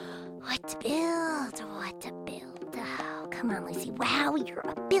What to build? Oh, come on, Lucy. Wow, you're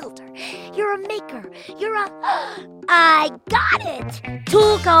a builder. You're a maker. I got it!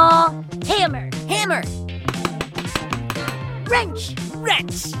 Tool call. Hammer. Wrench.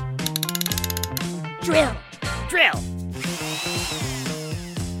 Drill.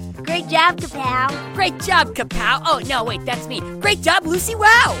 Great job, Kapow. Great job, Kapow. Oh, no, wait, that's me. Great job, Lucy.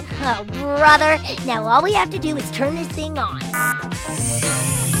 Wow. Oh, brother. Now all we have to do is turn this thing on.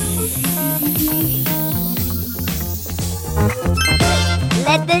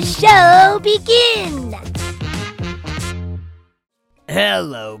 Let the show begin.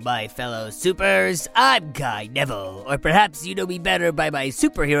 Hello, my fellow supers. I'm Guy Neville, or perhaps you know me better by my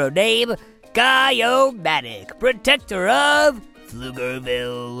superhero name, Guy-O-Matic, protector of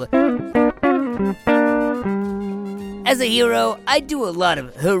Pflugerville. As a hero, I do a lot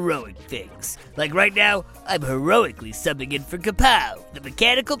of heroic things. Like right now, I'm heroically subbing in for Kapow, the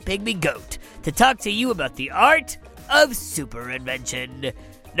mechanical pygmy goat, to talk to you about the art of super invention.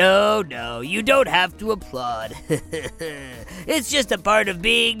 No, you don't have to applaud. It's just a part of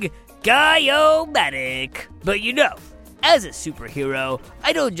being Guy-O-Matic. But you know, as a superhero,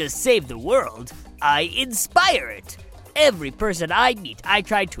 I don't just save the world, I inspire it. Every person I meet, I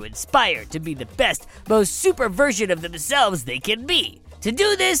try to inspire to be the best, most super version of themselves they can be. To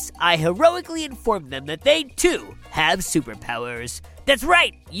do this, I heroically inform them that they, too, have superpowers. That's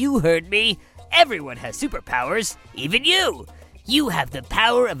right, you heard me. Everyone has superpowers, even you. You have the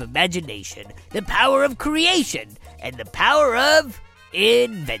power of imagination, the power of creation, and the power of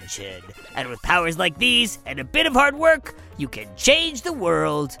invention. And with powers like these and a bit of hard work, you can change the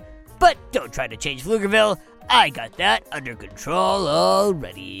world. But don't try to change Pflugerville. I got that under control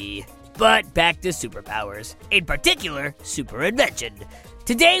already. But back to superpowers, in particular, super invention.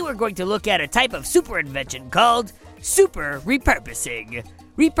 Today we're going to look at a type of super invention called super repurposing.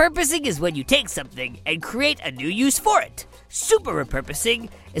 Repurposing is when you take something and create a new use for it. Super repurposing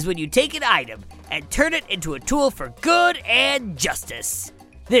is when you take an item and turn it into a tool for good and justice.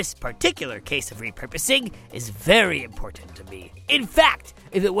 This particular case of repurposing is very important to me. In fact,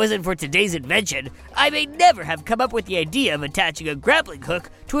 if it wasn't for today's invention, I may never have come up with the idea of attaching a grappling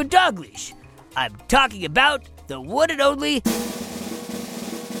hook to a dog leash. I'm talking about the one and only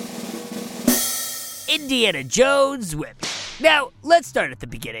Indiana Jones whip. Now, let's start at the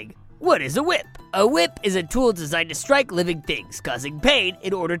beginning. What is a whip? A whip is a tool designed to strike living things, causing pain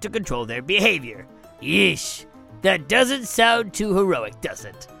in order to control their behavior. Yeesh. That doesn't sound too heroic, does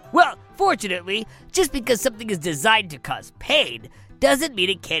it? Well, fortunately, just because something is designed to cause pain doesn't mean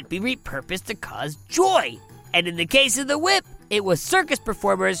it can't be repurposed to cause joy. And in the case of the whip, it was circus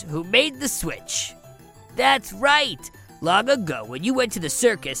performers who made the switch. That's right. Long ago, when you went to the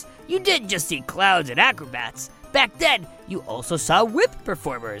circus, you didn't just see clowns and acrobats. Back then, you also saw whip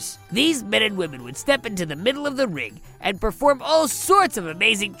performers. These men and women would step into the middle of the ring and perform all sorts of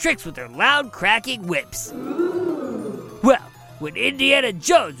amazing tricks with their loud, cracking whips. Well, when Indiana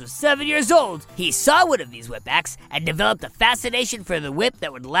Jones was 7 years old, he saw one of these whip acts and developed a fascination for the whip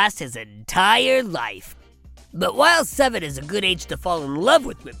that would last his entire life. But while 7 is a good age to fall in love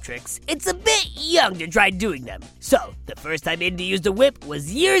with whip tricks, it's a bit young to try doing them. So, the first time Indy used a whip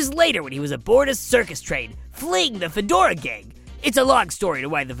was years later when he was aboard a circus train, fleeing the Fedora Gang. It's a long story to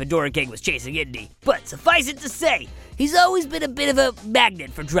why the Fedora Gang was chasing Indy, but suffice it to say, he's always been a bit of a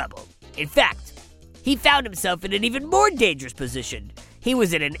magnet for trouble. In fact, he found himself in an even more dangerous position. He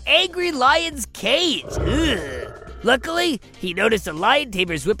was in an angry lion's cage. Ugh. Luckily, he noticed a lion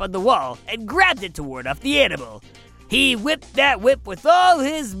tamer's whip on the wall and grabbed it to ward off the animal. He whipped that whip with all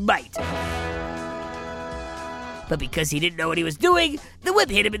his might. But because he didn't know what he was doing, the whip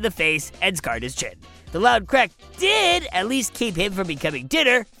hit him in the face and scarred his chin. The loud crack did at least keep him from becoming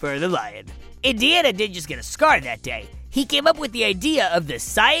dinner for the lion. Indiana didn't just get a scar that day. He came up with the idea of the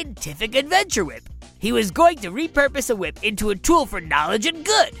scientific adventure whip. He was going to repurpose a whip into a tool for knowledge and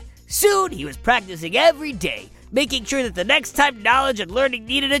good. Soon, he was practicing every day, making sure that the next time knowledge and learning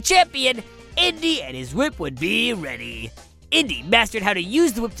needed a champion, Indy and his whip would be ready. Indy mastered how to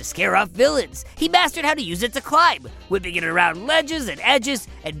use the whip to scare off villains. He mastered how to use it to climb, whipping it around ledges and edges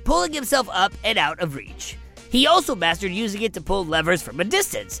and pulling himself up and out of reach. He also mastered using it to pull levers from a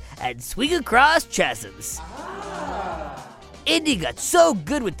distance and swing across chasms. Indy got so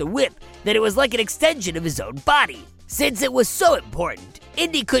good with the whip that it was like an extension of his own body. Since it was so important,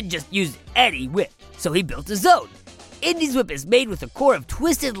 Indy couldn't just use any whip, so he built his own. Indy's whip is made with a core of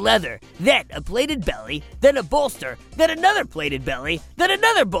twisted leather, then a plated belly, then a bolster, then another plated belly, then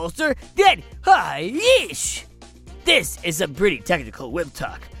another bolster, then yeesh! This is some pretty technical whip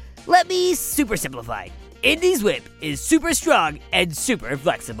talk. Let me super simplify. Indy's whip is super strong and super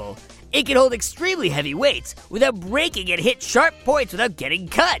flexible. It can hold extremely heavy weights without breaking and hit sharp points without getting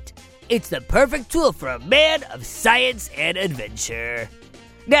cut. It's the perfect tool for a man of science and adventure.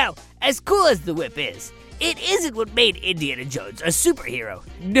 Now, as cool as the whip is, it isn't what made Indiana Jones a superhero.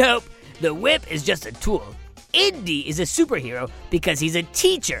 Nope, the whip is just a tool. Indy is a superhero because he's a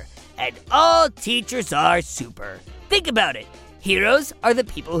teacher, and all teachers are super. Think about it. Heroes are the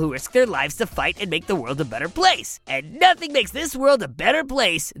people who risk their lives to fight and make the world a better place. And nothing makes this world a better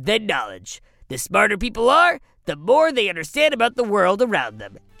place than knowledge. The smarter people are, the more they understand about the world around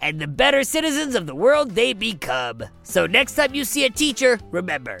them, and the better citizens of the world they become. So next time you see a teacher,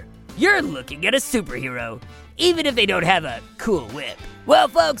 remember, you're looking at a superhero, even if they don't have a cool whip. Well,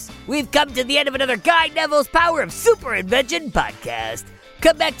 folks, we've come to the end of another Guy Neville's Power of Super Invention podcast.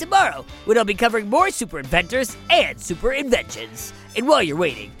 Come back tomorrow when I'll be covering more super inventors and super inventions. And while you're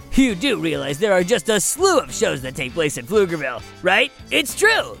waiting, you do realize there are just a slew of shows that take place in Pflugerville, right? It's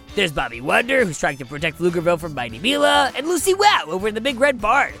true. There's Bobby Wonder, who's trying to protect Pflugerville from Mighty Mila, and Lucy Wow over in the Big Red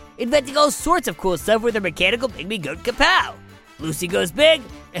Barn, inventing all sorts of cool stuff with her mechanical pygmy goat Kapow. Lucy goes big,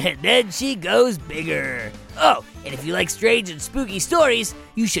 and then she goes bigger. Oh, and if you like strange and spooky stories,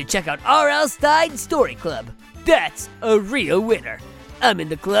 you should check out R.L. Stein Story Club. That's a real winner. I'm in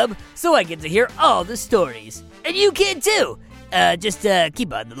the club, so I get to hear all the stories. And you can too. Just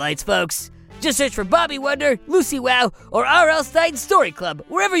keep on the lights, folks. Just search for Bobby Wonder, Lucy Wow, or R.L. Stein Story Club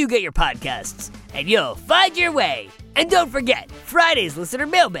wherever you get your podcasts, and you'll find your way. And don't forget, Friday's Listener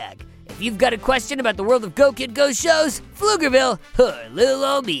Mailbag. If you've got a question about the world of Go Kid Go shows, Pflugerville, or little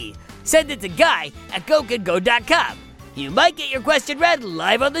old me, send it to guy@gokidgo.com. You might get your question read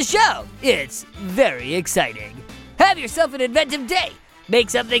live on the show. It's very exciting. Have yourself an inventive day. Make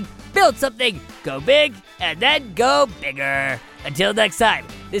something, build something, go big, and then go bigger. Until next time,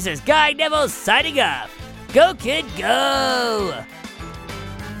 this is Guy Neville signing off. Go Kid Go!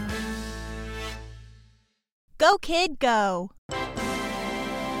 Go Kid Go!